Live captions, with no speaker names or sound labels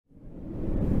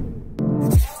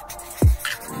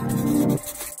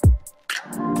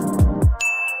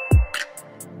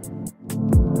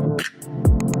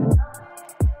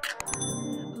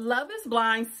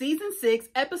Blind, Season 6,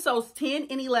 Episodes 10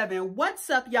 and 11. What's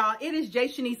up, y'all? It is Jay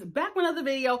Shanice back with another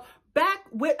video, back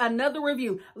with another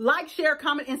review. Like, share,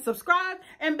 comment, and subscribe.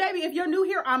 And baby, if you're new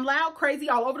here, I'm loud, crazy,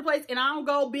 all over the place, and I don't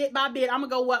go bit by bit. I'm going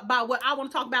to go by what I want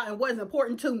to talk about and what is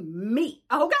important to me,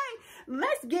 okay?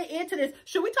 Let's get into this.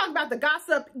 Should we talk about the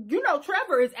gossip? You know,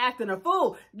 Trevor is acting a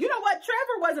fool. You know what?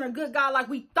 Trevor wasn't a good guy like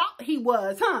we thought he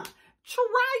was, huh?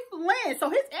 Trifling. So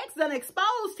his ex done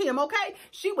exposed him, okay?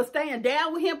 She was staying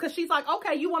down with him because she's like,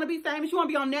 okay, you want to be famous, you want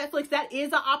to be on Netflix, that is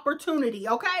an opportunity,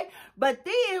 okay? But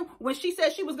then when she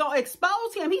said she was going to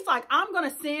expose him, he's like, I'm going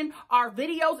to send our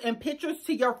videos and pictures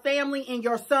to your family and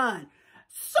your son.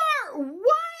 Sir,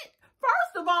 what?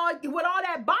 First of all, with all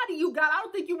that body you got, I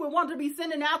don't think you would want to be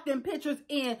sending out them pictures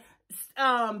in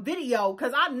video,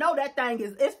 because I know that thing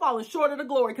it's falling short of the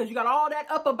glory, because you got all that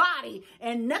upper body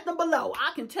and nothing below.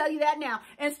 I can tell you that now.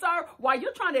 And sir, while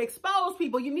you're trying to expose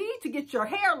people, you need to get your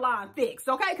hairline fixed,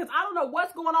 okay? Because I don't know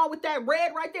what's going on with that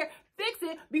red right there. Fix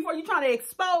it before you're trying to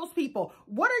expose people.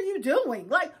 What are you doing?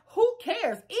 Like, who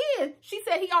cares? And she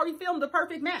said he already filmed The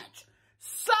Perfect Match.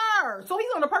 Sir, so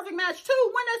he's on The Perfect Match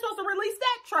too. When they supposed to release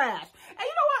that trash? And you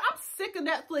know what? I'm sick of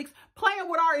Netflix playing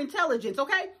with our intelligence,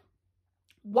 okay?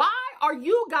 Why are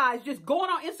you guys just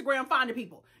going on Instagram finding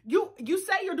people? You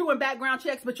say you're doing background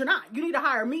checks, but you're not. You need to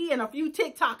hire me and a few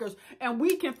TikTokers, and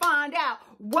we can find out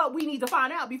what we need to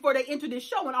find out before they enter this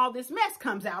show and all this mess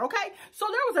comes out, okay? So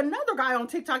there was another guy on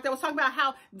TikTok that was talking about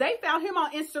how they found him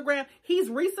on Instagram. He's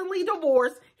recently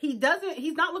divorced. He's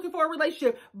not looking for a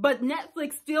relationship, but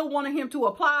Netflix still wanted him to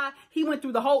apply. He went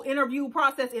through the whole interview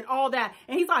process and all that.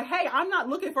 And he's like, hey, I'm not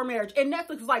looking for marriage. And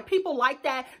Netflix is like, people like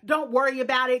that, don't worry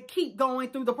about it. Keep going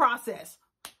through the process.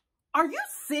 Are you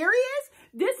serious?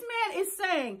 This man is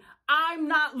saying, I'm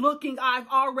not looking, I've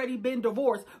already been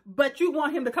divorced, but you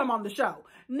want him to come on the show.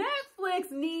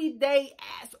 Netflix need they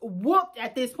ass whooped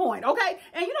at this point, okay?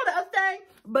 And you know the other thing?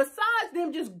 Besides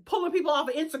them just pulling people off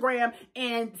of Instagram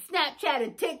and Snapchat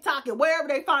and TikTok and wherever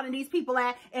they finding these people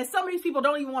at, and some of these people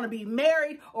don't even want to be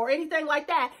married or anything like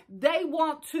that, they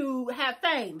want to have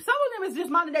fame. Some of them is just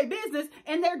minding their business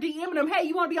and they're DMing them, hey,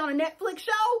 you want to be on a Netflix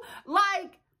show?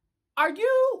 Like, are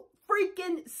you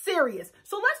freaking serious?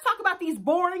 So let's talk about these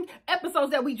boring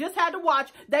episodes that we just had to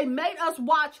watch. They made us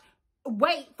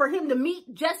wait for him to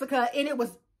meet Jessica, and it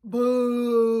was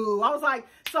boo. I was like,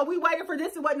 so we waited for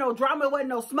this. It wasn't no drama, it wasn't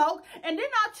no smoke. And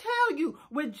didn't I tell you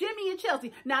with Jimmy and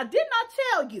Chelsea? Now, didn't I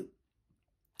tell you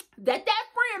that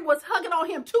friend was hugging on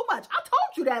him too much? I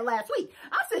told you that last week.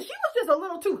 I said she was just a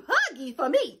little too huggy for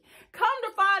me. Come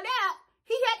to find out,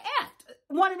 he had effed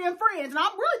one of them friends. And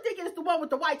I'm really thinking it's the one with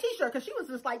the white t-shirt, because she was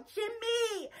just like,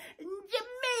 Jimmy.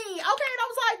 Okay, and I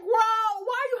was like, bro,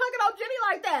 why are you hugging on Jimmy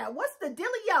like that? What's the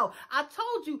dealio? I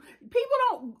told you,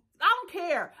 I don't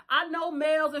care. I know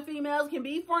males and females can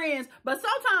be friends, but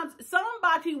sometimes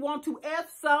somebody want to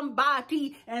F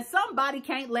somebody and somebody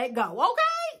can't let go,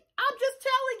 okay? I'm just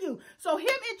telling you. So him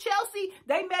and Chelsea,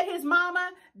 they met his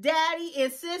mama, daddy,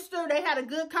 and sister. They had a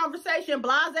good conversation,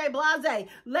 blase.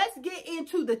 Let's get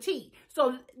into the tea.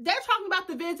 So they're talking about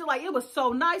the visit like it was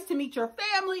so nice to meet your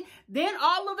family. Then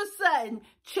all of a sudden,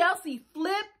 Chelsea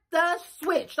flipped the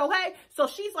switch, okay? So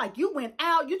she's like, you went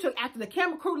out, after the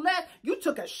camera crew left, you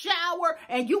took a shower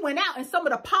and you went out, and some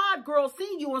of the pod girls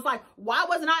seen you and was like, why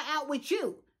wasn't I out with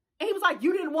you? And he was like,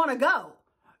 you didn't want to go.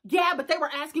 Yeah, but they were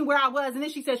asking where I was. And then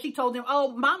she said she told him,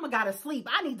 oh, mama got to sleep.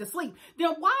 I need to sleep.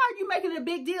 Then why are you making a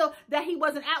big deal that he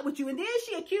wasn't out with you? And then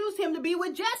she accused him to be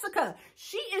with Jessica.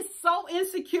 She is so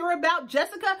insecure about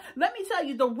Jessica. Let me tell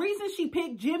you, the reason she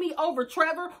picked Jimmy over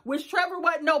Trevor, which Trevor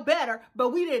wasn't no better, but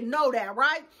we didn't know that,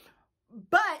 right?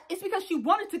 But it's because she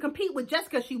wanted to compete with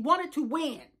Jessica. She wanted to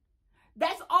win.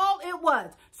 That's all it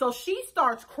was. So she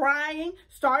starts crying,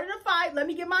 started a fight. Let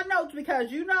me get my notes,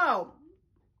 because you know,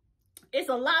 it's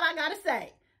a lot I gotta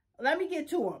say. Let me get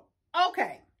to him.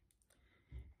 Okay.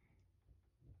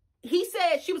 He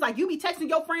said, she was like, you be texting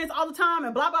your friends all the time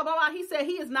and blah, blah, blah, blah. He said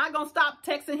he is not going to stop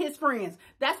texting his friends.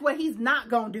 That's what he's not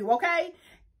going to do, okay?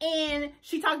 And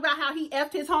she talked about how he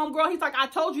effed his homegirl. He's like, I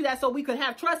told you that so we could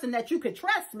have trust and that you could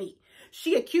trust me.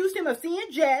 She accused him of seeing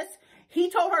Jess.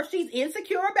 He told her she's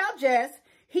insecure about Jess.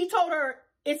 He told her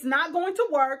it's not going to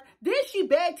work. Then she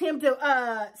begged him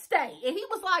to stay. And he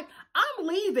was like, I'm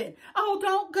leaving. Oh,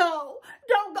 don't go.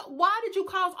 Don't go. Why did you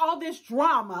cause all this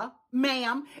drama,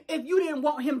 ma'am, if you didn't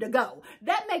want him to go?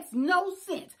 That makes no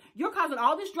sense. You're causing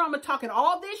all this drama, talking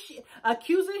all this shit,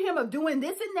 accusing him of doing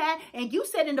this and that, and you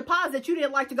said in the pods that you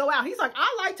didn't like to go out. He's like,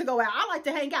 I like to go out. I like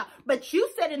to hang out. But you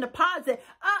said in the pods that,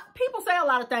 people say a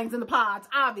lot of things in the pods,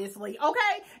 obviously,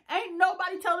 okay? Ain't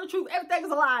nobody telling the truth. Everything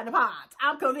is a lie in the pods.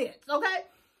 I'm convinced, okay?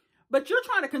 but you're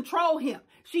trying to control him.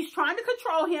 She's trying to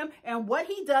control him and what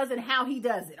he does and how he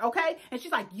does it, okay? And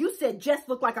she's like, you said Jess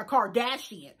looked like a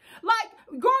Kardashian. Like,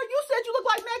 girl, you said you look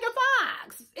like Megan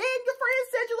Fox. And your friends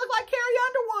said you look like Carrie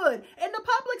Underwood. And the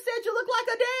public said you look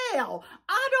like Adele.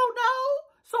 I don't know.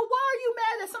 So why are you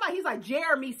mad at somebody? He's like,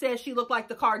 Jeremy says she looked like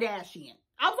the Kardashian.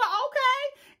 I was like, okay.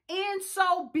 And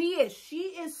so be it. She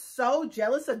is so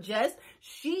jealous of Jess.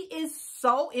 She is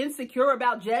so insecure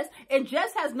about Jess. And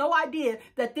Jess has no idea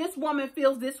that this woman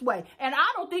feels this way. And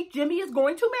I don't think Jimmy is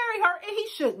going to marry her, and he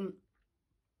shouldn't.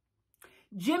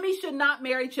 Jimmy should not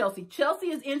marry Chelsea. Chelsea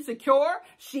is insecure.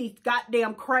 She's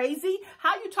goddamn crazy.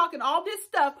 How you talking all this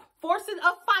stuff, forcing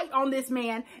a fight on this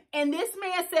man, and this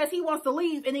man says he wants to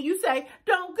leave, and then you say,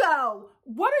 don't go.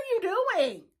 What are you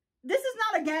doing? This is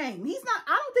not a game.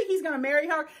 I don't think he's going to marry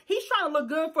her. He's trying to look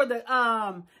good for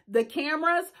the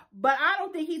cameras, but I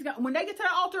don't think he's going to, when they get to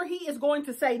the altar, he is going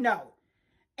to say no.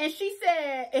 And he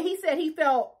said he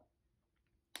felt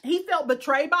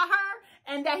betrayed by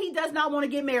her and that he does not want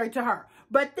to get married to her.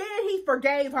 But then he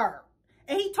forgave her.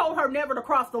 And he told her never to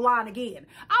cross the line again.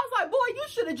 I was like, boy, you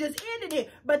should have just ended it.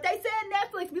 But they said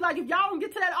Netflix be like, if y'all don't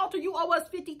get to that altar, you owe us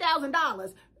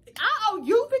 $50,000. I owe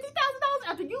you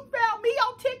 $50,000 after you found me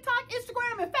on TikTok,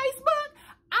 Instagram, and Facebook.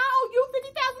 I owe you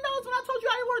 $50,000 when I told you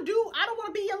I don't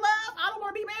want to be in love. I don't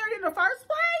want to be married in the first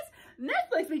place.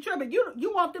 Netflix be tripping.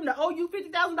 You want them to owe you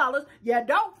 $50,000. Yeah,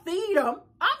 don't feed them.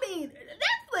 I mean,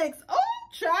 Netflix, oh,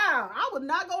 child. I would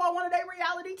not go on one of their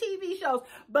reality TV shows,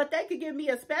 but they could give me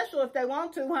a special if they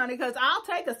want to, honey, because I'll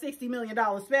take a $60 million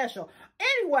special.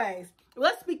 Anyways,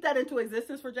 let's speak that into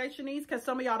existence for Jay Shanice, because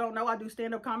some of y'all don't know I do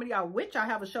stand-up comedy, which I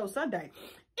have a show Sunday.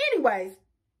 Anyways,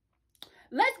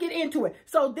 let's get into it.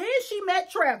 So then she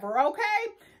met Trevor, okay?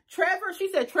 Trevor,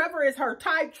 she said Trevor is her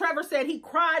type. Trevor said he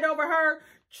cried over her.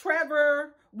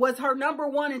 Trevor was her number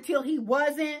one until he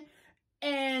wasn't.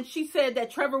 And she said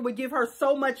that Trevor would give her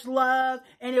so much love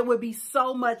and it would be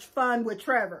so much fun with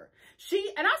Trevor.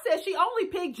 And I said she only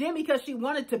picked Jimmy because she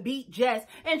wanted to beat Jess.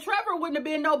 And Trevor wouldn't have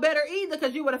been no better either,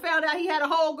 because you would have found out he had a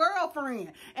whole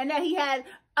girlfriend and that he had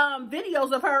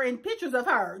videos of her and pictures of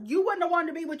her. You wouldn't have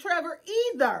wanted to be with Trevor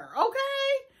either,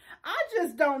 okay? I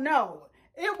just don't know.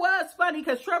 It was funny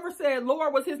because Trevor said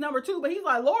Laura was his number two, but he's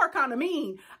like, Laura kind of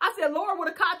mean. I said, Laura would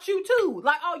have caught you too.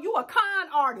 Like, oh, you a con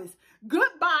artist.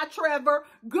 Goodbye, Trevor.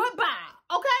 Goodbye.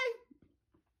 Okay?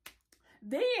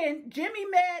 Then Jimmy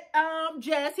met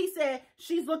Jess. He said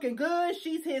she's looking good.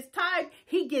 She's his type.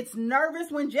 He gets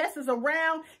nervous when Jess is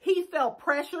around. He felt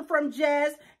pressure from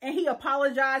Jess and he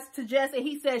apologized to Jess and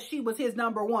he said she was his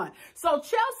number one. So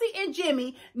Chelsea and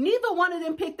Jimmy, neither one of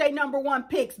them picked their number one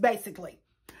picks, basically.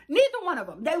 Neither one of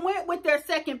them. They went with their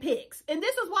second picks. And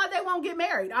this is why they won't get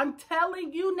married. I'm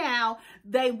telling you now,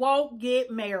 they won't get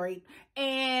married.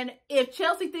 And if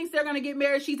Chelsea thinks they're going to get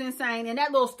married, she's insane. And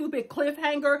that little stupid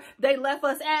cliffhanger they left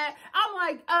us at, I'm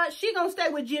like, she going to stay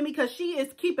with Jimmy because she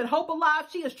is keeping hope alive.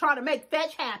 She is trying to make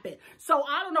fetch happen. So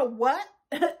I don't know what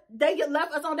they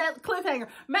left us on that cliffhanger.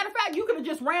 Matter of fact, you could have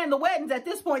just ran the weddings at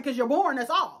this point because you're boring us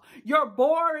all. You're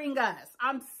boring us.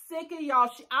 I'm sick of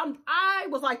y'all. I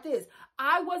was like this.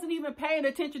 I wasn't even paying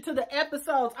attention to the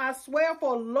episodes. I swear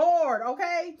for Lord,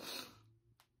 okay?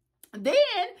 Then,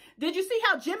 did you see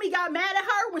how Jimmy got mad at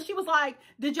her when she was like,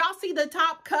 did y'all see the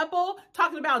top couple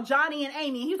talking about Johnny and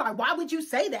Amy? He's like, why would you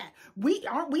say that?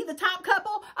 Aren't we the top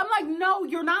couple? I'm like, no,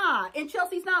 you're not. And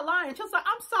Chelsea's not lying. Chelsea's like,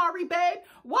 I'm sorry, babe.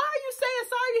 Why are you saying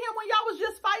sorry to him when y'all was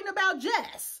just fighting about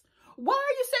Jess? Why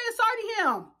are you saying sorry to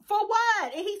him? For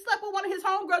what? And he slept with one of his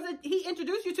homegirls that he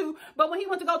introduced you to, but when he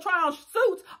went to go try on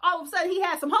suits, all of a sudden he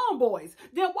had some homeboys.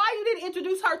 Then why you didn't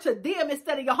introduce her to them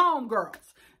instead of your homegirls?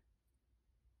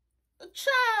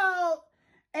 Child.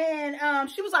 And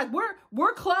she was like,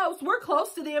 we're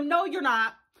close to them. No, you're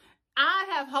not. I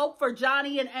have hope for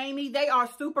Johnny and Amy. They are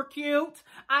super cute.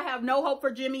 I have no hope for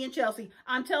Jimmy and Chelsea.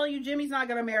 I'm telling you, Jimmy's not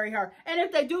going to marry her. And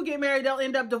if they do get married, they'll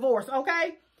end up divorced,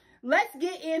 okay? Let's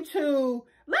get into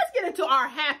our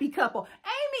happy couple.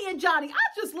 Amy and Johnny,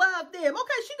 I just love them.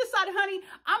 Okay, she decided, honey,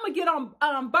 I'm going to get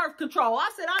on birth control.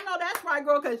 I said, I know that's right,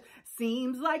 girl, because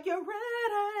seems like you're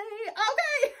ready.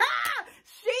 Okay,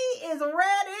 she is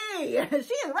ready.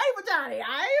 She is ready for Johnny.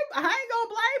 I ain't going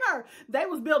to blame her. They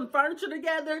was building furniture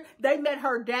together. They met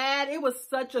her dad. It was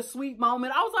such a sweet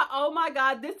moment. I was like, oh my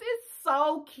God, this is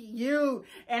so cute.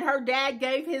 And her dad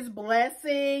gave his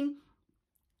blessing.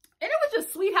 And it was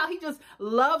just sweet how he just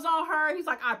loves on her. He's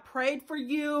like, I prayed for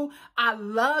you. I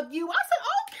love you. I said,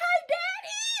 okay,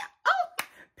 daddy. Oh,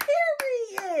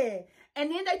 period.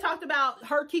 And then they talked about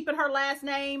her keeping her last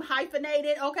name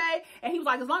hyphenated, okay? And he was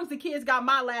like, as long as the kids got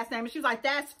my last name. And she was like,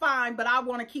 that's fine, but I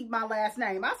want to keep my last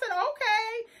name. I said,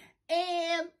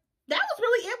 okay. And That was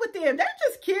really it with them. They're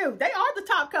just cute. They are the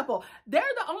top couple. They're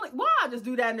the only, why I just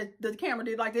do that and the camera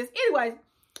did like this. Anyways,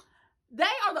 they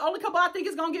are the only couple I think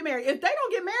is going to get married. If they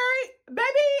don't get married,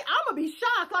 baby, I'm going to be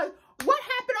shocked. Like, what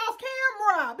happened off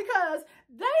camera? Because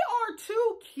they are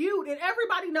too cute and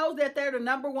everybody knows that they're the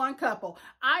 #1 couple.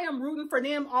 I am rooting for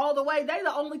them all the way. They're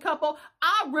the only couple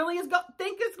I really think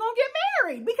is going to get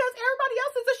married because everybody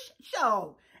else is a shit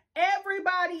show.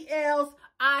 Everybody else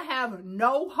I have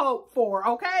no hope for,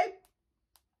 okay?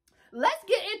 Let's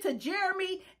get into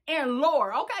Jeremy and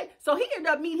Laura, okay? So he ended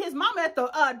up meeting his mama at the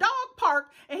dog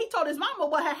park, and he told his mama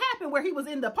what had happened, where he was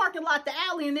in the parking lot, the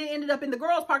alley, and then ended up in the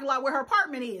girls' parking lot where her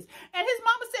apartment is. And his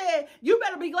mama said, "You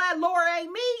better be glad Laura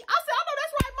ain't me." I said, "I know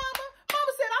that's right, mama."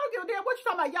 Mama said, "I don't give a damn what you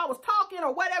talking about. Y'all was talking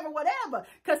or whatever.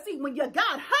 Because, see, when you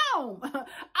got home,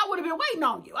 I would have been waiting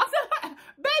on you." I said,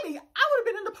 "Baby, I would have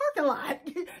been in the parking lot.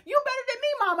 You better than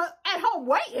me, mama, at home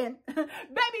waiting."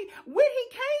 Baby, when he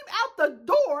came out the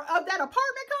door of that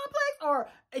apartment complex, or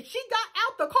she got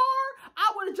out the car,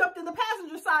 I would have jumped in the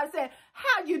passenger side and said,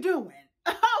 "How you doing?"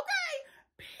 Okay?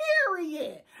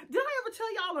 Period. Did I ever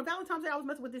tell y'all on Valentine's Day I was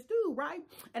messing with this dude, right?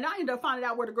 And I ended up finding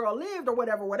out where the girl lived or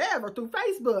whatever through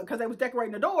Facebook because they was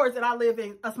decorating the doors and I live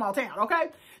in a small town,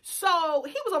 okay? So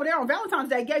he was over there on Valentine's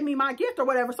Day, gave me my gift or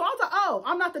whatever. So I was like, oh,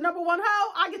 I'm not the #1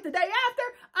 hoe. I get the day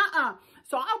after?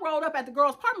 So I rolled up at the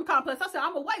girl's apartment complex. I said,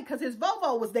 I'm away because his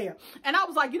Volvo was there. And I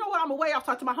was like, you know what? I'm away. I was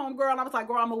talking to my homegirl and I was like,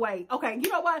 girl, I'm away. Okay, you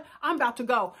know what? I'm about to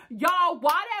go. Y'all,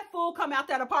 why that fool come out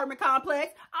that apartment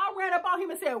complex? I ran up on him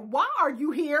and said, why are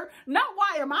you here? Not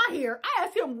why am I here? I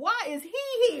asked him, why is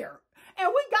he here? And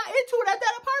we got into it at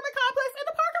that apartment complex in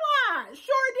the parking lot.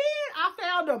 Sure did. I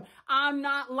found him. I'm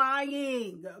not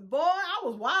lying. Boy, I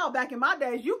was wild back in my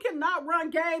days. You cannot run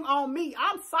game on me.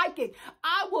 I'm psychic.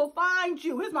 I will find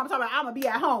you. His mama talking about I'm going to be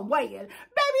at home waiting.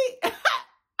 Baby, I'm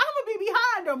going to be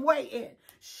behind him waiting.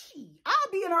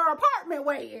 I'll be in her apartment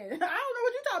waiting. I don't know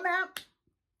what you're talking about.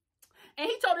 And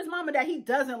he told his mama that he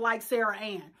doesn't like Sarah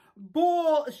Ann.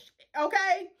 Bull,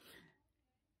 okay?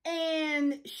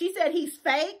 And she said he's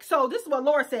fake. So this is what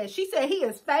Laura said. She said he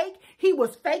is fake. He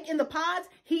was fake in the pods.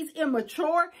 He's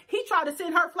immature. He tried to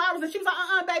send her flowers and she was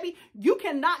like, baby, you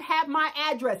cannot have my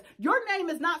address. Your name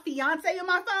is not fiance in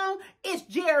my phone. It's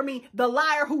Jeremy, the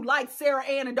liar who likes Sarah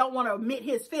Ann and don't want to admit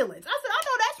his feelings. I said, I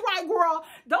know that's right, girl.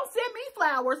 Don't send me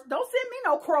flowers. Don't send me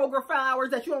no Kroger flowers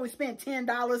that you only spent $10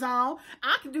 on.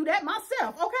 I can do that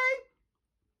myself, okay?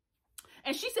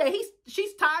 And she said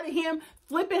she's tired of him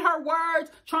flipping her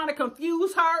words, trying to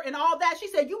confuse her and all that. She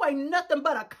said, you ain't nothing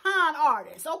but a con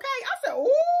artist, okay? I said, ooh,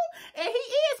 and he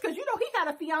is, because, you know, he had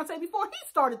a fiance before he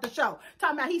started the show.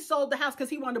 Talking about he sold the house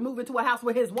because he wanted to move into a house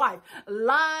with his wife.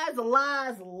 Lies,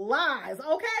 lies, lies,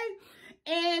 okay?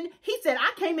 And he said,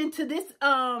 I came into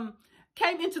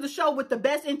the show with the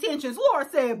best intentions. Laura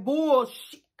said,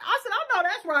 bullshit. I said, I know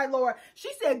that's right, Laura. She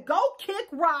said, go kick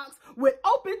rocks with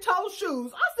open-toe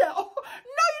shoes. I said, oh,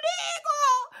 no, you did,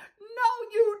 girl. No,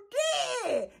 you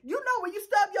did. You know when you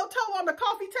stub your toe on the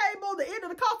coffee table, the end of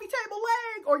the coffee table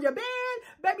leg, or your bed,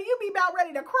 baby, you be about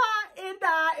ready to cry and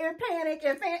die and panic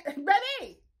and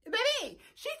baby.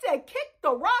 She said, kick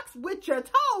the rocks with your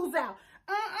toes out.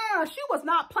 She was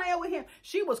not playing with him.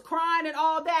 She was crying and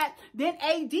all that. Then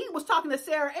AD was talking to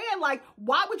Sarah Ann like,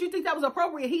 why would you think that was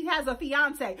appropriate? He has a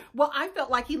fiance. Well, I felt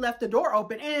like he left the door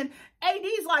open. And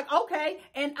AD's like, okay.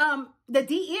 And the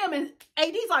DM, and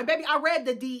AD's like, baby, I read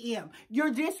the DM.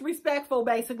 You're disrespectful,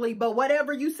 basically, but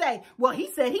whatever you say. Well, he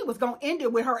said he was going to end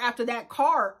it with her after that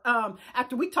car,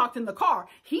 after we talked in the car.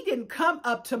 He didn't come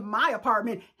up to my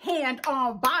apartment, hand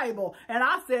on Bible. And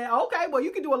I said, okay, well,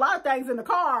 you can do a lot of things in the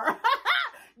car.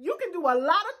 You can do a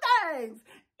lot of things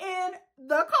in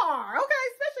the car, okay?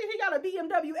 Especially if he got a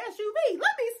BMW SUV.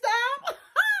 Let me stop.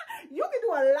 You can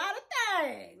do a lot of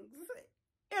things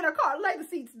in a car. Lay the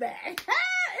seats back.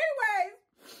 Anyways,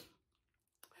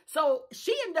 so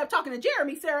she ended up talking to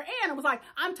Jeremy, Sarah Ann, and was like,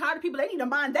 I'm tired of people. They need to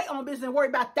mind their own business and worry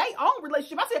about their own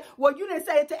relationship. I said, well, you didn't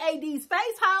say it to AD's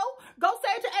face, ho. Go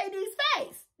say it to AD's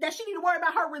face. That she need to worry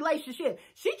about her relationship.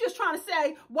 She just trying to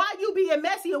say, why you being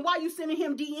messy and why you sending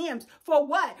him DMs? For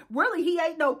what? Really, he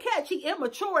ain't no catch. He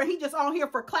immature. He just on here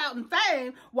for clout and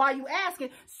fame while you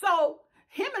asking. So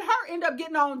him and her end up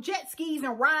getting on jet skis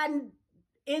and riding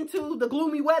into the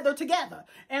gloomy weather together.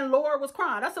 And Laura was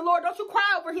crying. I said, Laura, don't you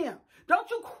cry over him. Don't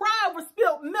you cry over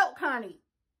spilt milk, honey.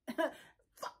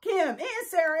 Fuck him and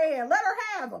Sarah Ann. Let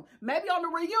her have him. Maybe on the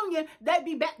reunion,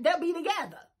 they'll be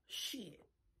together. Shit.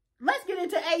 Let's get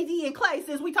into AD and Clay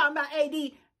since we talking about AD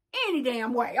any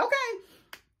damn way,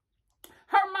 okay?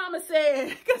 Her mama mama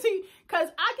said, because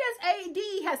I guess AD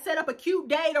has set up a cute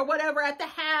date or whatever at the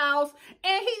house,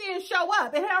 and he didn't show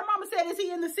up. And her mama said, is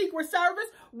he in the Secret Service?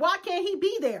 Why can't he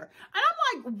be there? And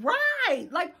I'm like,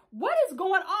 right. Like, what is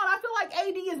going on? I feel like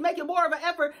AD is making more of an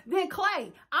effort than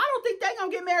Clay. I don't think they're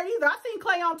going to get married either. I seen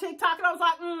Clay on TikTok, and I was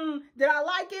like, did I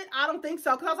like it? I don't think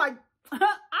so. Because I was like,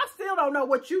 I still don't know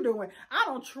what you're doing. I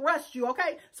don't trust you,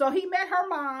 okay? So he met her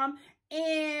mom,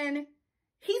 and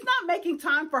he's not making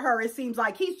time for her, it seems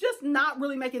like. He's just not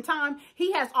really making time.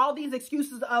 He has all these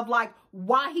excuses of, like,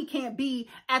 why he can't be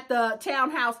at the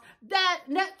townhouse that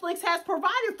Netflix has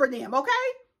provided for them, okay?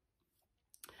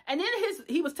 And then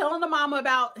he was telling the mama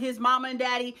about his mama and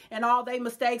daddy and all their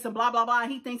mistakes and blah, blah, blah.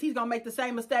 And he thinks he's going to make the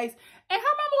same mistakes. And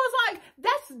her mama was like,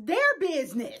 that's their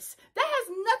business. That has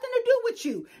nothing to do with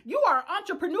you. You are an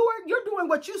entrepreneur. You're doing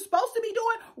what you're supposed to be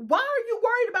doing. Why are you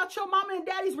worried about your mama and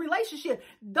daddy's relationship?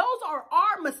 Those are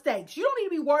our mistakes. You don't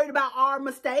need to be worried about our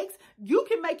mistakes. You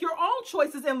can make your own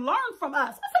choices and learn from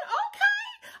us. I said,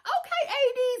 okay,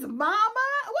 AD's mama.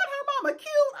 What, her mama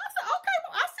cute? I said, okay,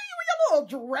 I see you in your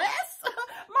little dress.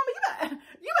 Mama,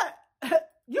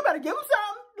 you better give him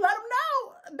something. Let him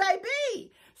know,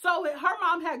 baby. So her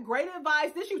mom had great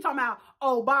advice. Then she was talking about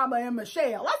Obama and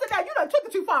Michelle. I said, now you done took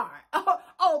it too far.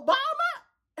 Obama?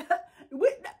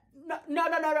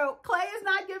 No. Clay is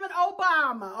not giving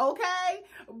Obama, okay?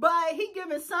 But he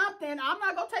giving something. I'm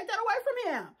not going to take that away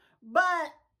from him.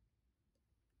 But,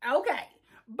 okay.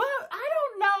 But I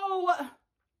don't know.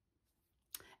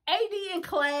 AD and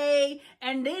Clay,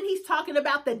 and then he's talking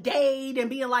about the date and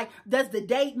being like, does the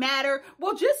date matter?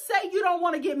 Well, just say you don't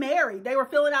want to get married. They were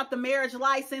filling out the marriage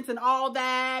license and all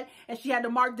that, and she had to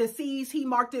mark deceased. He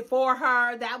marked it for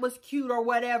her. That was cute or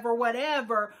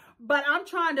whatever. But I'm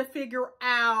trying to figure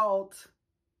out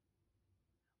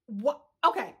what,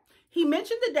 okay. He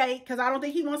mentioned the date because I don't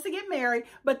think he wants to get married,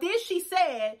 but then she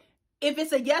said, if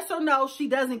it's a yes or no, she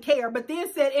doesn't care. But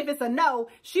then said if it's a no,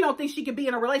 she don't think she could be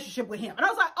in a relationship with him. And I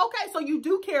was like, okay, so you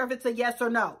do care if it's a yes or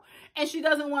no. And she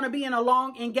doesn't want to be in a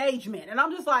long engagement. And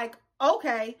I'm just like,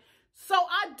 okay. So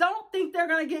I don't think they're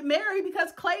going to get married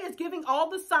because Clay is giving all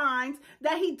the signs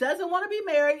that he doesn't want to be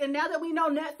married. And now that we know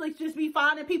Netflix just be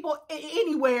finding people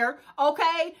anywhere,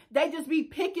 okay? They just be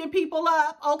picking people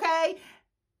up, okay?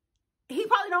 He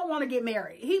probably don't want to get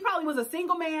married. He probably was a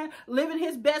single man living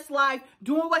his best life,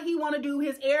 doing what he want to do,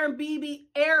 his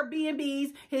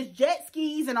Airbnbs, his jet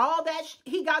skis, and all that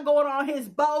he got going on, his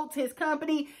boats, his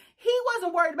company. He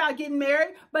wasn't worried about getting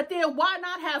married, but then why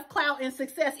not have clout and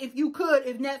success if you could,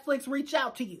 if Netflix reached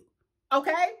out to you?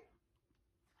 Okay?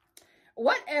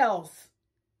 What else?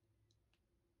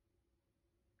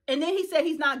 And then he said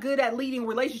he's not good at leading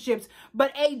relationships,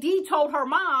 but AD told her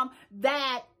mom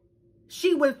that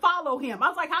she would follow him. I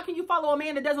was like, how can you follow a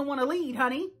man that doesn't want to lead,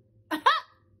 honey?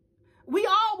 We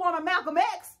all want a Malcolm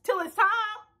X till it's time.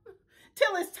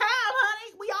 Till it's time,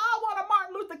 honey. We all want a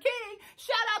Martin Luther King.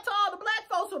 Shout out to all the black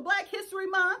folks for Black History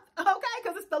Month. Okay,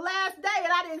 because it's the last day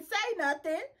and I didn't say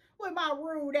nothing with my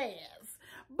rude ass.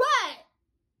 But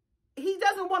he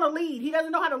doesn't want to lead. He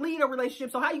doesn't know how to lead a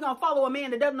relationship. So how you going to follow a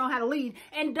man that doesn't know how to lead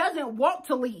and doesn't want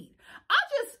to lead?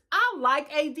 I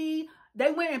like AD. They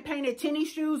went and painted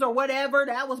tennis shoes or whatever.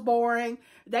 That was boring.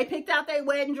 They picked out their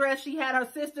wedding dress. She had her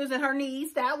sisters and her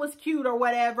niece. That was cute or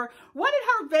whatever. What did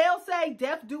her veil say?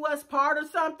 Death do us part or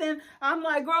something? I'm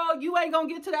like, girl, you ain't going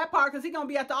to get to that part because he's going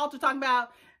to be at the altar talking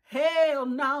about, hell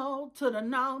no to the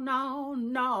no.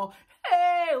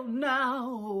 Hell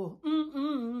no.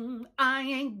 I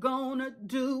ain't gonna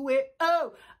do it.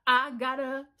 Oh, I got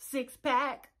a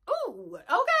six-pack. Ooh, okay.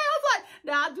 I was like,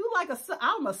 now I do like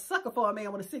I'm a sucker for a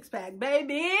man with a six-pack,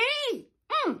 baby.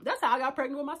 That's how I got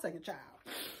pregnant with my second child.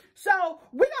 So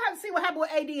we're going to have to see what happened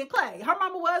with AD and Clay. Her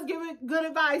mama was giving good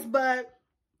advice, but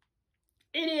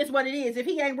it is what it is. If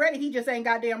he ain't ready, he just ain't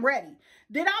goddamn ready.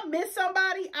 Did I miss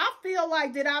somebody? I feel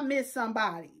like, did I miss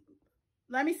somebody?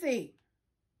 Let me see.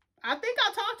 I think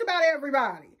I talked about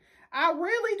everybody. I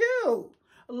really do.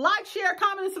 Like, share,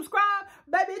 comment, and subscribe.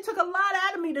 Baby, it took a lot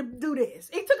out of me to do this.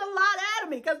 It took a lot out of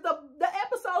me because the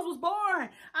episodes was boring.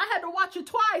 I had to watch it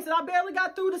twice and I barely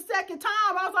got through the second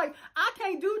time. I was like, I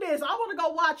can't do this. I want to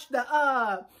go watch the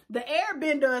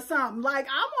Airbender or something. Like,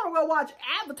 I want to go watch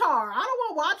Avatar. I don't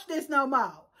want to watch this no more.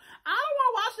 I don't want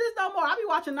to watch this no more. I'll be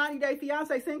watching 90 Day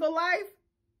Fiancé Single Life.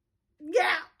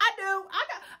 Yeah, I do.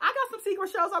 I got some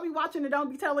secret shows I'll be watching and don't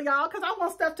be telling y'all because I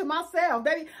want stuff to myself,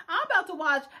 baby. I'm about to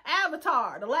watch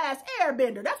Avatar, The Last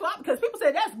Airbender. That's what because people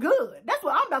say that's good. That's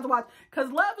what I'm about to watch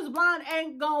because Love is Blind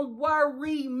ain't gonna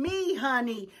worry me,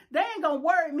 honey. They ain't gonna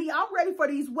worry me. I'm ready for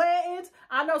these weddings.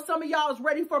 I know some of y'all is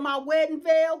ready for my wedding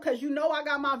veil because you know I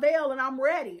got my veil and I'm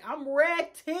ready. I'm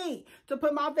ready to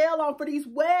put my veil on for these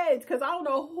weddings because I don't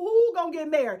know who gonna get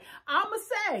married. I'ma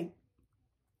say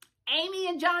Amy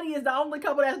and Johnny is the only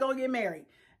couple that's going to get married.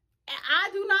 I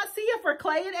do not see it for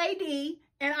Clay and AD,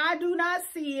 and I do not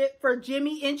see it for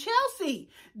Jimmy and Chelsea.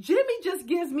 Jimmy just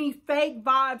gives me fake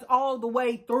vibes all the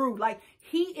way through. Like,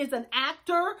 he is an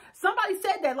actor. Somebody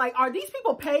said that, like, are these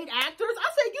people paid actors? I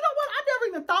said, you know what? I never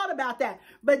even thought about that.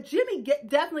 But Jimmy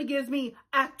definitely gives me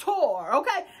actor,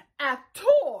 okay?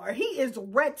 Actor. He is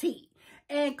ready.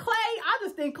 And Clay, I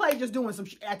just think Clay just doing some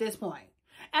shit at this point.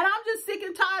 And I'm just sick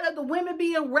and tired of the women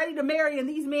being ready to marry and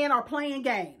these men are playing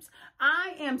games.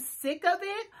 I am sick of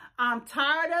it. I'm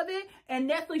tired of it. And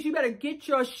Netflix, you better get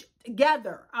your shit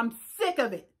together. I'm sick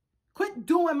of it. Quit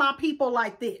doing my people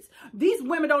like this. These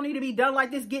women don't need to be done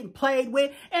like this, getting played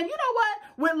with. And you know what?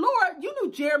 With Laura, you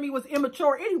knew Jeremy was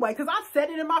immature anyway, because I said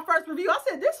it in my first review. I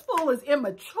said, this fool is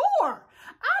immature.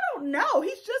 I don't know.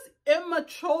 He's just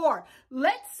immature.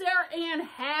 Let Sarah Ann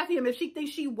have him if she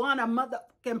thinks she won a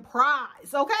motherfucking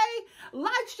prize, okay?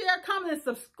 Like, share, comment, and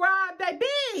subscribe,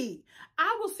 baby.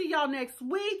 I will see y'all next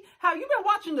week. Have you been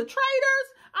watching The Traitors?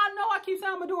 I know I keep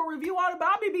saying I'm going to do a review on it, but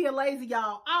I'll be being lazy,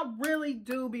 y'all. I really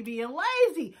do be being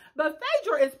lazy. But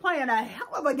Phaedra is playing a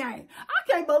hell of a game. I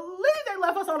can't believe they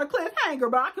left us on a cliffhanger,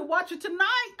 but I can watch it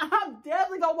tonight. I'm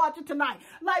definitely going to watch it tonight.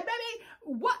 Like, baby,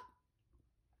 what?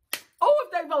 Oh,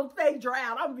 if they vote Phaedra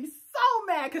out, I'm going to be so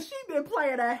mad because she's been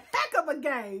playing a heck of a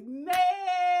game.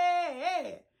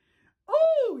 Man.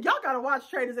 Ooh, y'all got to watch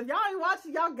Traitors. If y'all ain't watched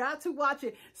it, y'all got to watch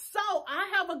it. So, I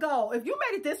have a goal. If you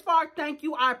made it this far, thank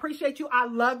you. I appreciate you. I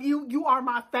love you. You are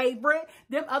my favorite.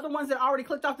 Them other ones that already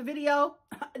clicked off the video,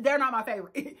 they're not my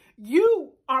favorite.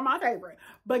 You are my favorite.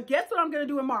 But guess what I'm going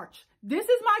to do in March? This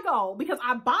is my goal because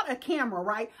I bought a camera,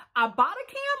 right? I bought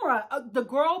a camera. The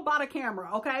girl bought a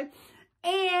camera, okay?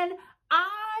 And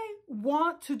I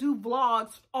want to do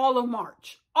vlogs all of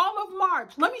March. All of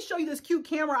March. Let me show you this cute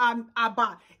camera I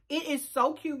bought. It is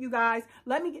so cute, you guys.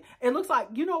 It looks like,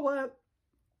 you know what?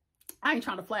 I ain't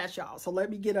trying to flash y'all, so let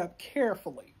me get up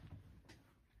carefully.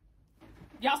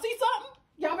 Y'all see something?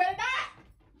 Y'all better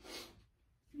not.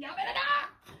 Y'all better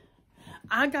not.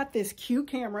 I got this cute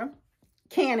camera,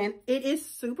 Canon. It is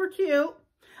super cute.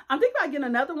 I'm thinking about getting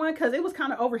another one because it was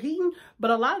kind of overheating,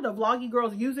 but a lot of the vloggy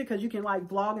girls use it because you can like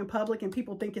vlog in public and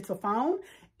people think it's a phone.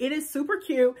 It is super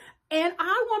cute. And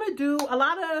I want to do a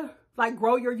lot of like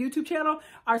grow your YouTube channel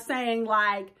are saying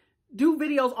like do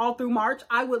videos all through March.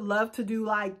 I would love to do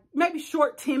like maybe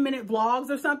short 10-minute vlogs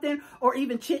or something, or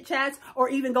even chit chats, or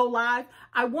even go live.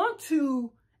 I want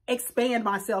to expand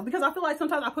myself because I feel like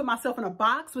sometimes I put myself in a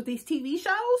box with these TV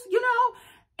shows, you know?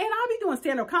 And I'll be doing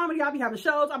stand-up comedy. I'll be having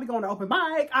shows. I'll be going to open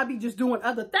mic. I'll be just doing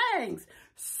other things.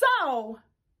 So,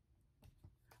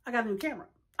 I got a new camera.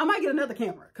 I might get another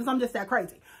camera because I'm just that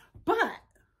crazy. But,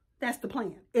 that's the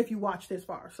plan if you watch this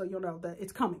far. So, you'll know that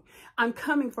it's coming. I'm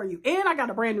coming for you. And I got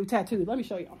a brand new tattoo. Let me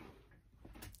show y'all.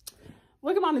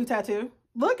 Look at my new tattoo.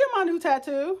 Look at my new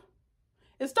tattoo.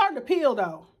 It's starting to peel,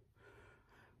 though.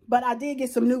 But I did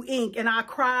get some new ink and I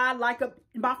cried like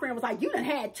my friend was like, you done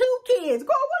had 2 kids.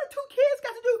 Girl, what do 2 kids got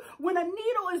to do when a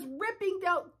needle is ripping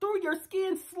down through your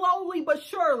skin slowly but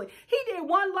surely? He did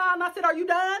one line. I said, are you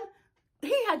done?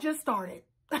 He had just started.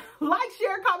 Like,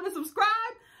 share, comment, and subscribe.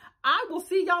 I will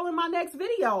see y'all in my next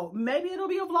video. Maybe it'll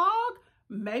be a vlog.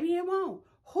 Maybe it won't.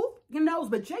 Who knows?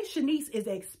 But Jay Shanice is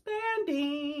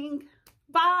expanding.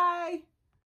 Bye.